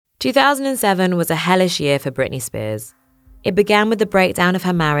2007 was a hellish year for Britney Spears. It began with the breakdown of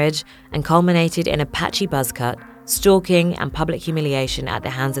her marriage and culminated in a patchy buzz cut, stalking and public humiliation at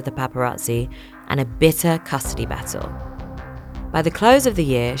the hands of the paparazzi, and a bitter custody battle. By the close of the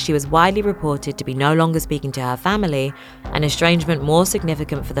year, she was widely reported to be no longer speaking to her family, an estrangement more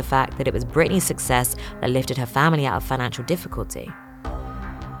significant for the fact that it was Britney's success that lifted her family out of financial difficulty.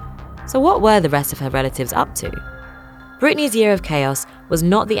 So what were the rest of her relatives up to? Britney's year of chaos was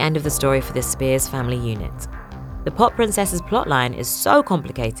not the end of the story for the Spears family unit. The pop princess's plotline is so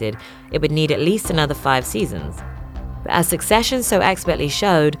complicated, it would need at least another 5 seasons. But as Succession so expertly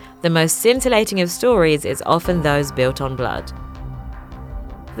showed, the most scintillating of stories is often those built on blood.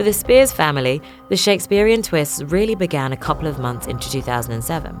 For the Spears family, the Shakespearean twists really began a couple of months into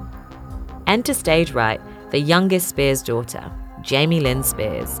 2007. Enter stage right, the youngest Spears daughter, Jamie Lynn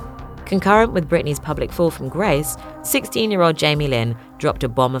Spears. Concurrent with Britney's public fall from grace, 16-year-old Jamie Lynn dropped a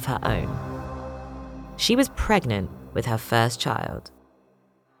bomb of her own. She was pregnant with her first child.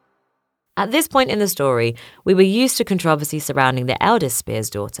 At this point in the story, we were used to controversy surrounding the eldest Spears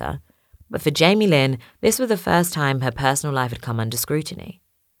daughter, but for Jamie Lynn, this was the first time her personal life had come under scrutiny.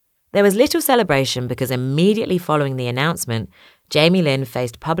 There was little celebration because immediately following the announcement, Jamie Lynn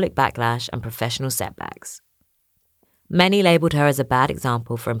faced public backlash and professional setbacks. Many labelled her as a bad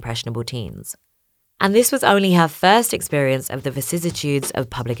example for impressionable teens. And this was only her first experience of the vicissitudes of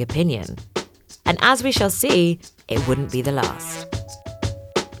public opinion. And as we shall see, it wouldn't be the last.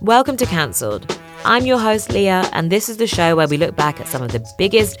 Welcome to Cancelled. I'm your host, Leah, and this is the show where we look back at some of the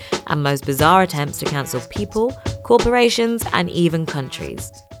biggest and most bizarre attempts to cancel people, corporations, and even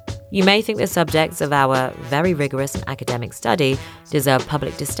countries. You may think the subjects of our very rigorous and academic study deserve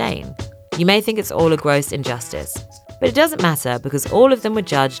public disdain. You may think it's all a gross injustice. But it doesn't matter because all of them were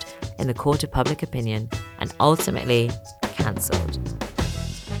judged in the court of public opinion and ultimately cancelled.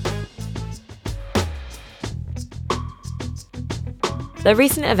 Though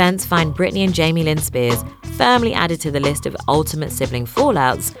recent events find Britney and Jamie Lynn Spears firmly added to the list of ultimate sibling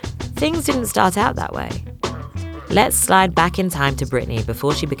fallouts, things didn't start out that way. Let's slide back in time to Britney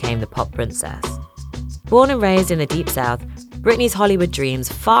before she became the pop princess. Born and raised in the Deep South, Britney's Hollywood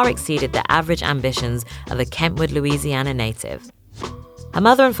dreams far exceeded the average ambitions of a Kentwood, Louisiana native. Her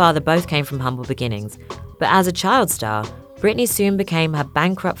mother and father both came from humble beginnings, but as a child star, Britney soon became her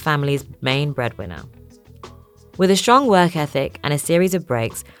bankrupt family's main breadwinner. With a strong work ethic and a series of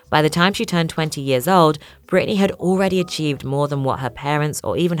breaks, by the time she turned 20 years old, Britney had already achieved more than what her parents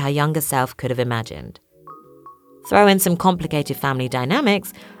or even her younger self could have imagined. Throw in some complicated family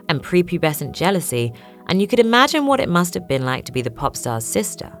dynamics and prepubescent jealousy, and you could imagine what it must have been like to be the pop star's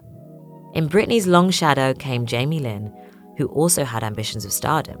sister. In Britney's long shadow came Jamie Lynn, who also had ambitions of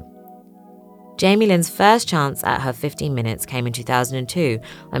stardom. Jamie Lynn's first chance at her 15 minutes came in 2002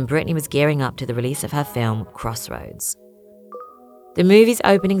 when Britney was gearing up to the release of her film Crossroads. The movie's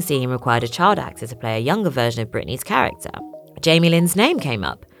opening scene required a child actor to play a younger version of Britney's character. Jamie Lynn's name came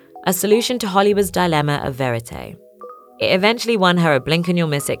up, a solution to Hollywood's dilemma of verite. It eventually won her a blink and you'll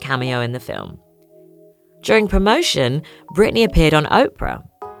miss it cameo in the film. During promotion, Britney appeared on Oprah.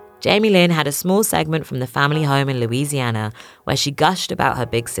 Jamie Lynn had a small segment from the family home in Louisiana where she gushed about her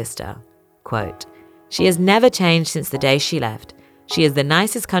big sister. Quote, "She has never changed since the day she left. She is the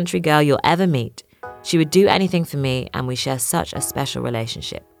nicest country girl you'll ever meet. She would do anything for me and we share such a special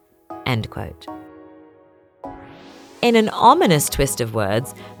relationship." End quote. In an ominous twist of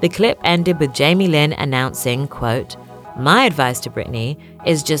words, the clip ended with Jamie Lynn announcing, quote, "My advice to Britney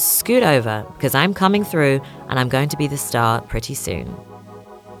is just scoot over because I'm coming through and I'm going to be the star pretty soon."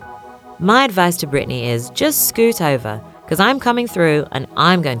 My advice to Britney is just scoot over because I'm coming through and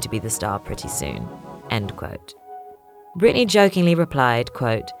I'm going to be the star pretty soon. End quote. Britney jokingly replied,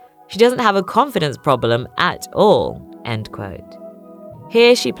 quote, "She doesn't have a confidence problem at all." End quote.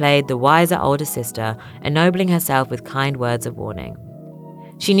 Here she played the wiser older sister, ennobling herself with kind words of warning.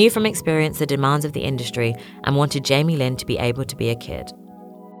 She knew from experience the demands of the industry and wanted Jamie Lynn to be able to be a kid.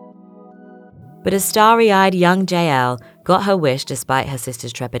 But a starry-eyed young JL got her wish despite her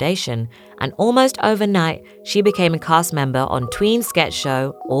sister's trepidation, and almost overnight, she became a cast member on tween sketch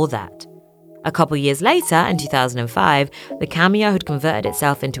show All That. A couple years later, in 2005, the cameo had converted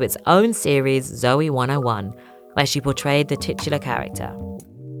itself into its own series, Zoe 101, where she portrayed the titular character.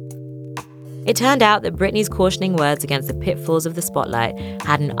 It turned out that Britney's cautioning words against the pitfalls of the spotlight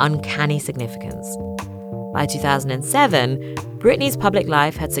had an uncanny significance. By 2007, Britney's public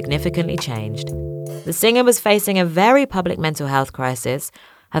life had significantly changed. The singer was facing a very public mental health crisis,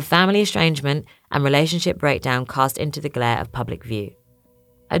 her family estrangement and relationship breakdown cast into the glare of public view.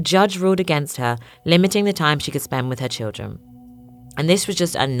 A judge ruled against her, limiting the time she could spend with her children. And this was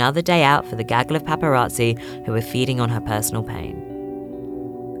just another day out for the gaggle of paparazzi who were feeding on her personal pain.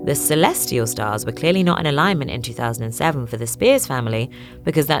 The celestial stars were clearly not in alignment in 2007 for the Spears family,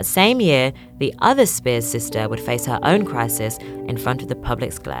 because that same year, the other Spears sister would face her own crisis in front of the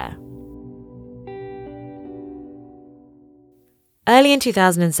public's glare. Early in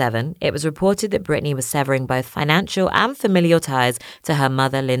 2007, it was reported that Britney was severing both financial and familial ties to her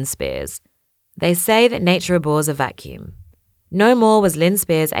mother, Lynn Spears. They say that nature abhors a vacuum. No more was Lynn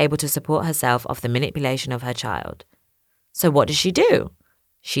Spears able to support herself off the manipulation of her child. So what did she do?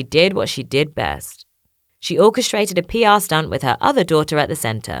 She did what she did best. She orchestrated a PR stunt with her other daughter at the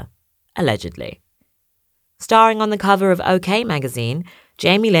center, allegedly. Starring on the cover of OK magazine,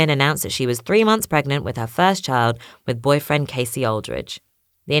 Jamie Lynn announced that she was 3 months pregnant with her first child with boyfriend Casey Aldridge.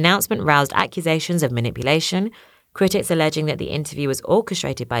 The announcement roused accusations of manipulation, critics alleging that the interview was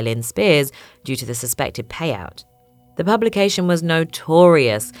orchestrated by Lynn Spears due to the suspected payout. The publication was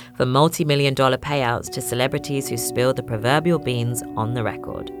notorious for multi-million-dollar payouts to celebrities who spilled the proverbial beans on the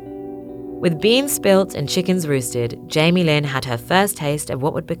record. With beans spilt and chickens roosted, Jamie Lynn had her first taste of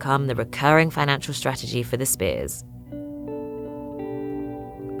what would become the recurring financial strategy for the Spears.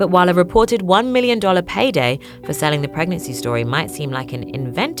 But while a reported $1 million payday for selling the pregnancy story might seem like an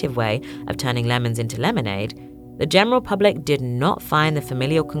inventive way of turning lemons into lemonade, the general public did not find the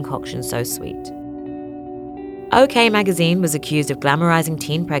familial concoction so sweet. OK magazine was accused of glamorizing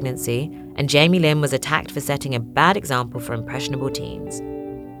teen pregnancy, and Jamie Lynn was attacked for setting a bad example for impressionable teens.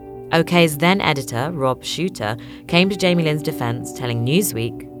 OK's then editor, Rob Shooter, came to Jamie Lynn's defense, telling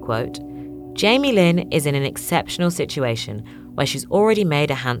Newsweek, quote, "Jamie Lynn is in an exceptional situation where she's already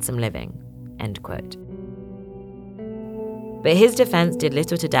made a handsome living," end quote. But his defense did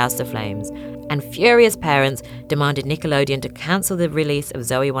little to douse the flames, and furious parents demanded Nickelodeon to cancel the release of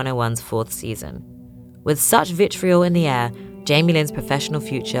Zoey 101's 4th season. With such vitriol in the air, Jamie Lynn's professional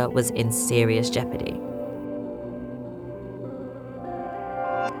future was in serious jeopardy.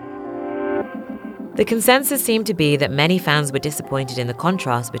 The consensus seemed to be that many fans were disappointed in the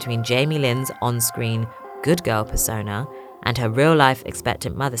contrast between Jamie Lynn's on-screen good girl persona and her real-life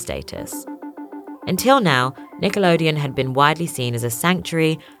expectant mother status. Until now, Nickelodeon had been widely seen as a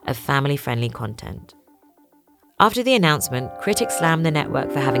sanctuary of family-friendly content. After the announcement, critics slammed the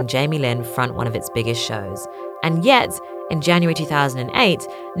network for having Jamie Lynn front one of its biggest shows. And yet, in January 2008,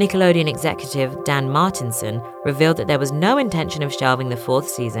 Nickelodeon executive Dan Martinson revealed that there was no intention of shelving the 4th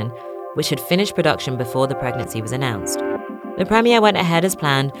season, which had finished production before the pregnancy was announced. The premiere went ahead as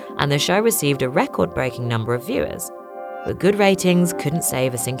planned, and the show received a record-breaking number of viewers. But good ratings couldn't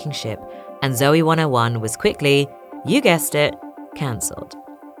save a sinking ship, and Zoey 101 was quickly, you guessed it, cancelled.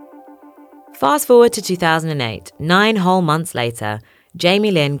 Fast forward to 2008, 9 whole months later,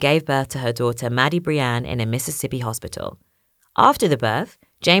 Jamie Lynn gave birth to her daughter Maddie Brianne in a Mississippi hospital. After the birth,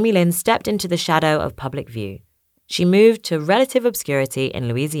 Jamie Lynn stepped into the shadow of public view. She moved to relative obscurity in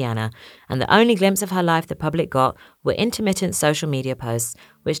Louisiana, and the only glimpse of her life the public got were intermittent social media posts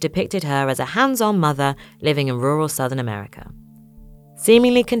which depicted her as a hands-on mother living in rural Southern America.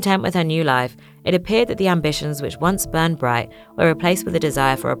 Seemingly content with her new life, it appeared that the ambitions which once burned bright were replaced with a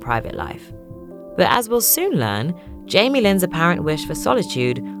desire for a private life. But as we'll soon learn, Jamie Lynn's apparent wish for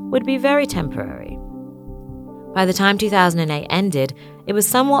solitude would be very temporary. By the time 2008 ended, it was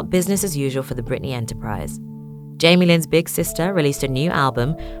somewhat business as usual for the Britney enterprise. Jamie Lynn's big sister released a new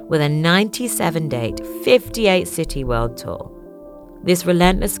album with a 97-date, 58-city world tour. This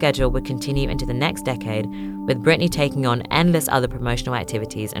relentless schedule would continue into the next decade, with Britney taking on endless other promotional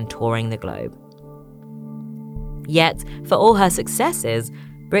activities and touring the globe. Yet, for all her successes,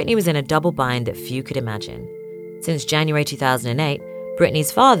 Britney was in a double bind that few could imagine. Since January 2008,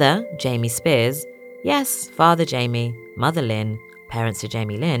 Britney's father, Jamie Spears, yes, Father Jamie, Mother Lynn, parents to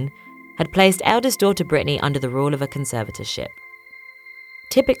Jamie Lynn, had placed eldest daughter Britney under the rule of a conservatorship.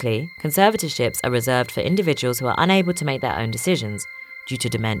 Typically, conservatorships are reserved for individuals who are unable to make their own decisions due to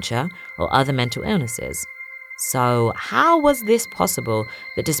dementia or other mental illnesses. So, how was this possible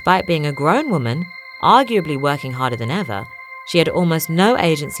that despite being a grown woman, arguably working harder than ever, she had almost no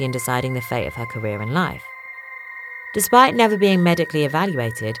agency in deciding the fate of her career in life? Despite never being medically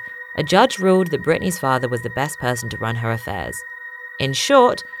evaluated, a judge ruled that Britney's father was the best person to run her affairs. In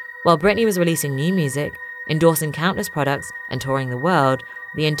short, while Britney was releasing new music, endorsing countless products, and touring the world,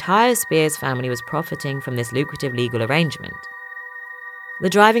 the entire Spears family was profiting from this lucrative legal arrangement. The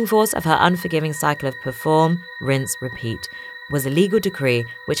driving force of her unforgiving cycle of perform, rinse, repeat was a legal decree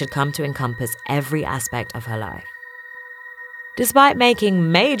which had come to encompass every aspect of her life. Despite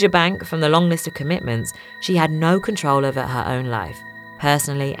making major bank from the long list of commitments, she had no control over her own life,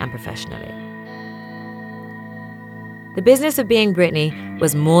 personally and professionally. The business of being Britney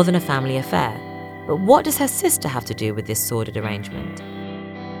was more than a family affair. But what does her sister have to do with this sordid arrangement?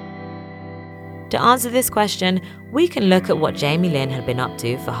 To answer this question, we can look at what Jamie Lynn had been up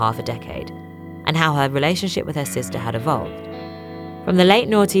to for half a decade, and how her relationship with her sister had evolved. From the late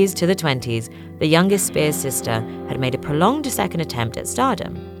noughties to the 20s, the youngest Spears sister had made a prolonged second attempt at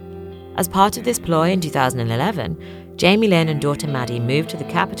stardom. As part of this ploy in 2011, Jamie Lynn and daughter Maddie moved to the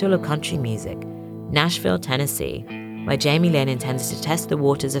capital of country music, Nashville, Tennessee, where Jamie Lynn intended to test the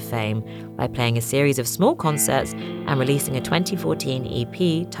waters of fame by playing a series of small concerts and releasing a 2014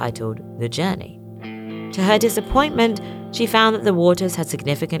 EP titled The Journey. To her disappointment, she found that the waters had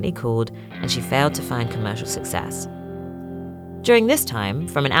significantly cooled and she failed to find commercial success. During this time,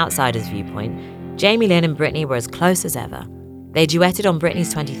 from an outsider's viewpoint, Jamie Lynn and Britney were as close as ever. They duetted on Britney's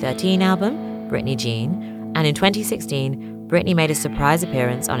 2013 album, Britney Jean, and in 2016, Britney made a surprise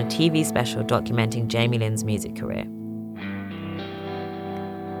appearance on a TV special documenting Jamie Lynn's music career.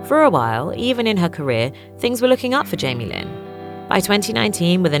 For a while, even in her career, things were looking up for Jamie Lynn. By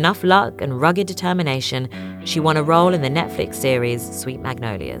 2019, with enough luck and rugged determination, she won a role in the Netflix series Sweet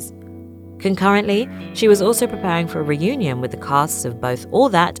Magnolias. Concurrently, she was also preparing for a reunion with the casts of both All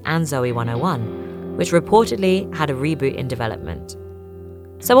That and Zoe 101, which reportedly had a reboot in development.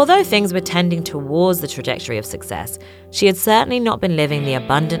 So although things were tending towards the trajectory of success, she had certainly not been living the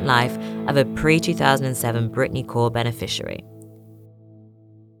abundant life of a pre-2007 Britney Core beneficiary.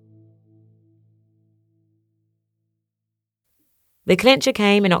 The clincher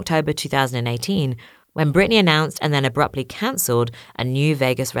came in October 2018, when Britney announced and then abruptly cancelled a new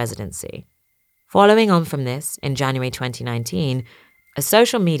Vegas residency. Following on from this, in January 2019, a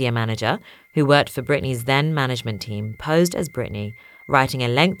social media manager who worked for Britney's then management team posed as Britney, writing a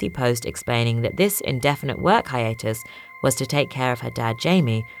lengthy post explaining that this indefinite work hiatus was to take care of her dad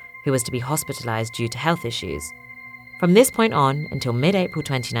Jamie, who was to be hospitalized due to health issues. From this point on, until mid-April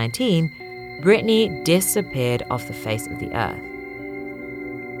 2019, Britney disappeared off the face of the earth.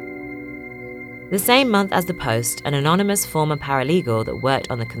 The same month as the post, an anonymous former paralegal that worked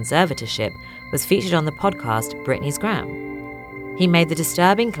on the conservatorship was featured on the podcast Britney's Gram. He made the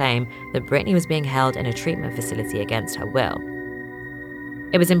disturbing claim that Britney was being held in a treatment facility against her will.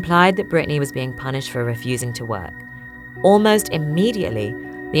 It was implied that Britney was being punished for refusing to work. Almost immediately,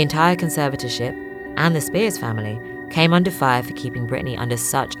 the entire conservatorship and the Spears family came under fire for keeping Britney under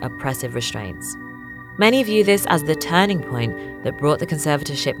such oppressive restraints. Many view this as the turning point that brought the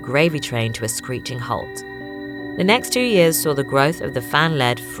conservatorship gravy train to a screeching halt. The next 2 years saw the growth of the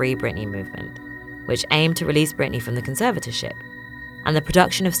fan-led Free Britney movement, which aimed to release Britney from the conservatorship, and the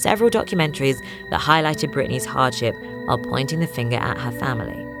production of several documentaries that highlighted Britney's hardship while pointing the finger at her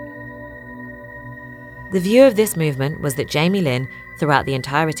family. The view of this movement was that Jamie Lynn, throughout the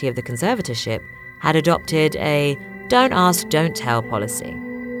entirety of the conservatorship, had adopted a don't ask, don't tell policy.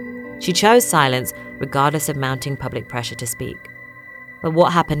 She chose silence regardless of mounting public pressure to speak. But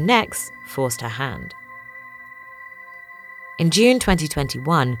what happened next forced her hand. In June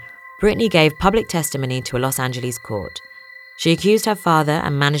 2021, Britney gave public testimony to a Los Angeles court. She accused her father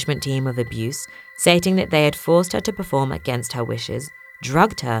and management team of abuse, stating that they had forced her to perform against her wishes,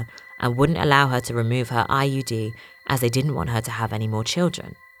 drugged her, and wouldn't allow her to remove her IUD as they didn't want her to have any more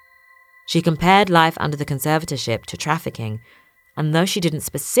children. She compared life under the conservatorship to trafficking, and though she didn't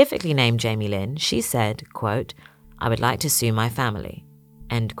specifically name Jamie Lynn, she said, quote, "I would like to sue my family,"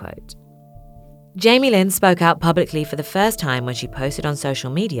 end quote. Jamie Lynn spoke out publicly for the first time when she posted on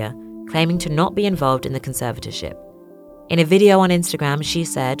social media, claiming to not be involved in the conservatorship. In a video on Instagram, she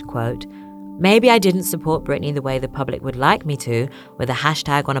said, quote, "Maybe I didn't support Britney the way the public would like me to with a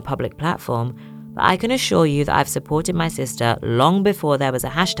hashtag on a public platform, but I can assure you that I've supported my sister long before there was a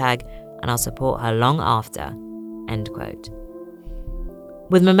hashtag, and I'll support her long after," end quote.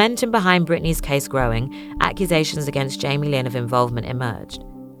 With momentum behind Britney's case growing, accusations against Jamie Lynn of involvement emerged.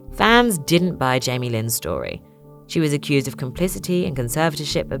 Fans didn't buy Jamie Lynn's story. She was accused of complicity in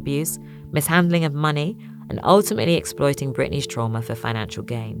conservatorship abuse, mishandling of money, and ultimately exploiting Britney's trauma for financial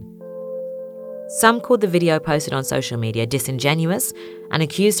gain. Some called the video posted on social media disingenuous and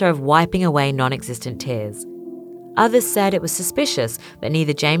accused her of wiping away non-existent tears. Others said it was suspicious that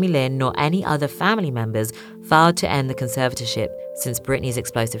neither Jamie Lynn nor any other family members filed to end the conservatorship since Britney's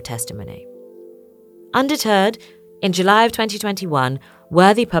explosive testimony. Undeterred, in July of 2021,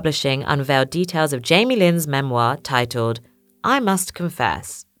 Worthy Publishing unveiled details of Jamie Lynn's memoir titled I Must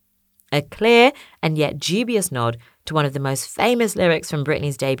Confess, a clear and yet dubious nod to one of the most famous lyrics from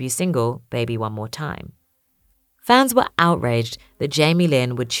Britney's debut single, Baby One More Time. Fans were outraged that Jamie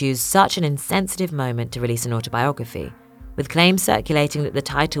Lynn would choose such an insensitive moment to release an autobiography, with claims circulating that the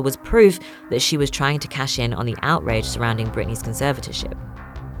title was proof that she was trying to cash in on the outrage surrounding Britney's conservatorship.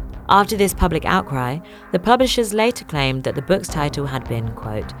 After this public outcry, the publishers later claimed that the book's title had been,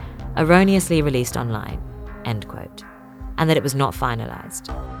 quote, erroneously released online, end quote, and that it was not finalized.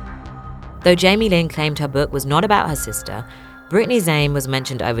 Though Jamie Lynn claimed her book was not about her sister, Britney's name was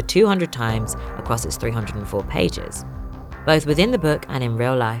mentioned over 200 times across its 304 pages. Both within the book and in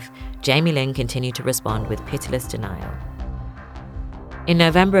real life, Jamie Lynn continued to respond with pitiless denial. In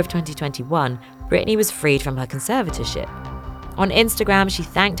November of 2021, Britney was freed from her conservatorship. On Instagram, she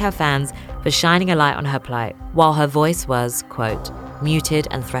thanked her fans for shining a light on her plight, while her voice was, quote, muted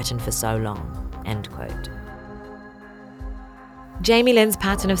and threatened for so long, end quote. Jamie Lynn's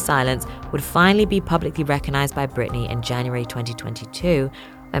pattern of silence would finally be publicly recognized by Britney in January 2022,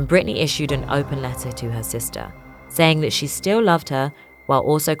 when Britney issued an open letter to her sister, saying that she still loved her while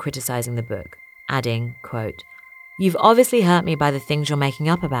also criticizing the book, adding, quote, you've obviously hurt me by the things you're making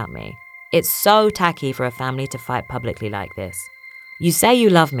up about me. It's so tacky for a family to fight publicly like this. You say you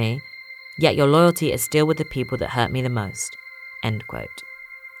love me, yet your loyalty is still with the people that hurt me the most, end quote.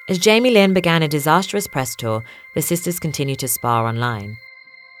 As Jamie Lynn began a disastrous press tour, the sisters continued to spar online.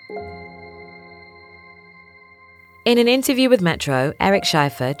 In an interview with Metro, Eric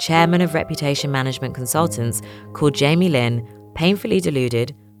Schleifer, chairman of Reputation Management Consultants, called Jamie Lynn painfully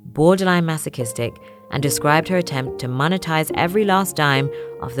deluded, borderline masochistic, and described her attempt to monetize every last dime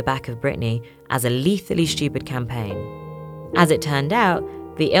off the back of Britney as a lethally stupid campaign. As it turned out,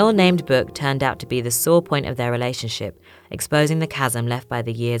 the ill-named book turned out to be the sore point of their relationship, exposing the chasm left by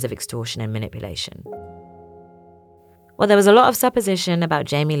the years of extortion and manipulation. While there was a lot of supposition about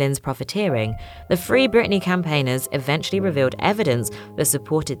Jamie Lynn's profiteering, the Free Britney campaigners eventually revealed evidence that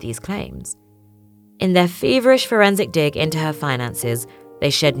supported these claims. In their feverish forensic dig into her finances, they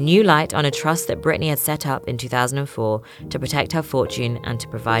shed new light on a trust that Britney had set up in 2004 to protect her fortune and to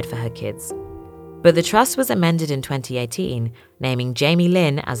provide for her kids. But the trust was amended in 2018, naming Jamie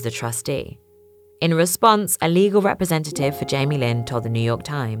Lynn as the trustee. In response, a legal representative for Jamie Lynn told the New York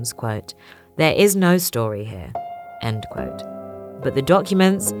Times, quote, there is no story here, end quote. But the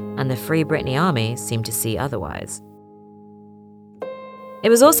documents and the Free Britney Army seem to see otherwise. It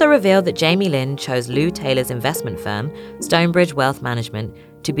was also revealed that Jamie Lynn chose Lou Taylor's investment firm, Stonebridge Wealth Management,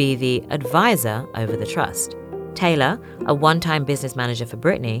 to be the advisor over the trust. Taylor, a one-time business manager for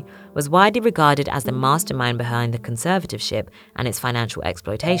Britney, was widely regarded as the mastermind behind the conservatorship and its financial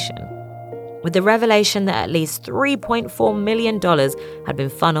exploitation. With the revelation that at least $3.4 million had been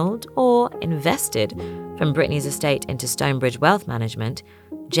funneled or invested from Britney's estate into Stonebridge Wealth Management,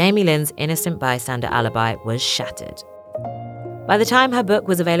 Jamie Lynn's innocent bystander alibi was shattered. By the time her book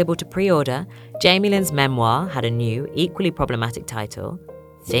was available to pre-order, Jamie Lynn's memoir had a new, equally problematic title,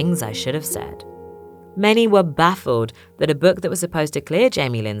 Things I Should Have Said. Many were baffled that a book that was supposed to clear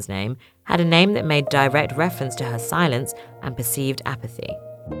Jamie Lynn's name had a name that made direct reference to her silence and perceived apathy.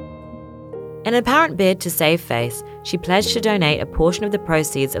 In an apparent bid to save face, she pledged to donate a portion of the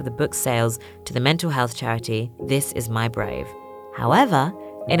proceeds of the book's sales to the mental health charity This Is My Brave. However,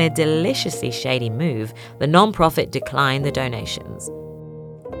 in a deliciously shady move, the non-profit declined the donations.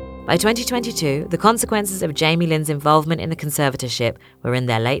 By 2022, the consequences of Jamie Lynn's involvement in the conservatorship were in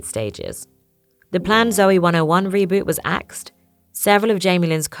their late stages. The planned Zoe 101 reboot was axed. Several of Jamie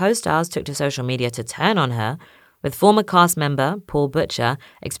Lynn's co-stars took to social media to turn on her, with former cast member Paul Butcher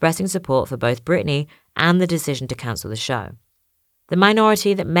expressing support for both Britney and the decision to cancel the show. The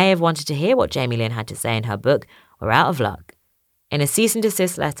minority that may have wanted to hear what Jamie Lynn had to say in her book were out of luck. In a cease and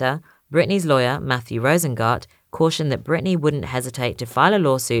desist letter, Britney's lawyer, Matthew Rosengart, cautioned that Britney wouldn't hesitate to file a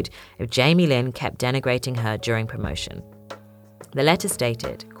lawsuit if Jamie Lynn kept denigrating her during promotion. The letter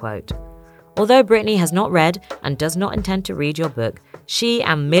stated, quote, although Britney has not read and does not intend to read your book, she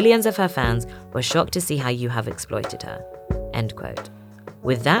and millions of her fans were shocked to see how you have exploited her, end quote.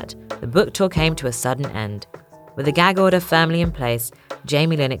 With that, the book tour came to a sudden end. With the gag order firmly in place,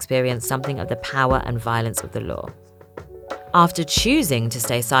 Jamie Lynn experienced something of the power and violence of the law. After choosing to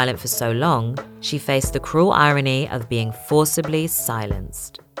stay silent for so long, she faced the cruel irony of being forcibly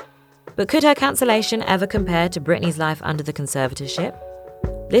silenced. But could her cancellation ever compare to Britney's life under the conservatorship?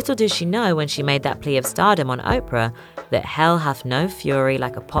 Little did she know when she made that plea of stardom on Oprah that hell hath no fury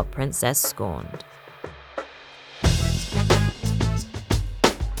like a pop princess scorned.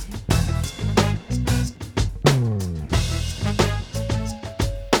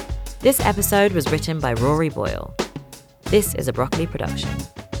 This episode was written by Rory Boyle. This is a Broccoli production.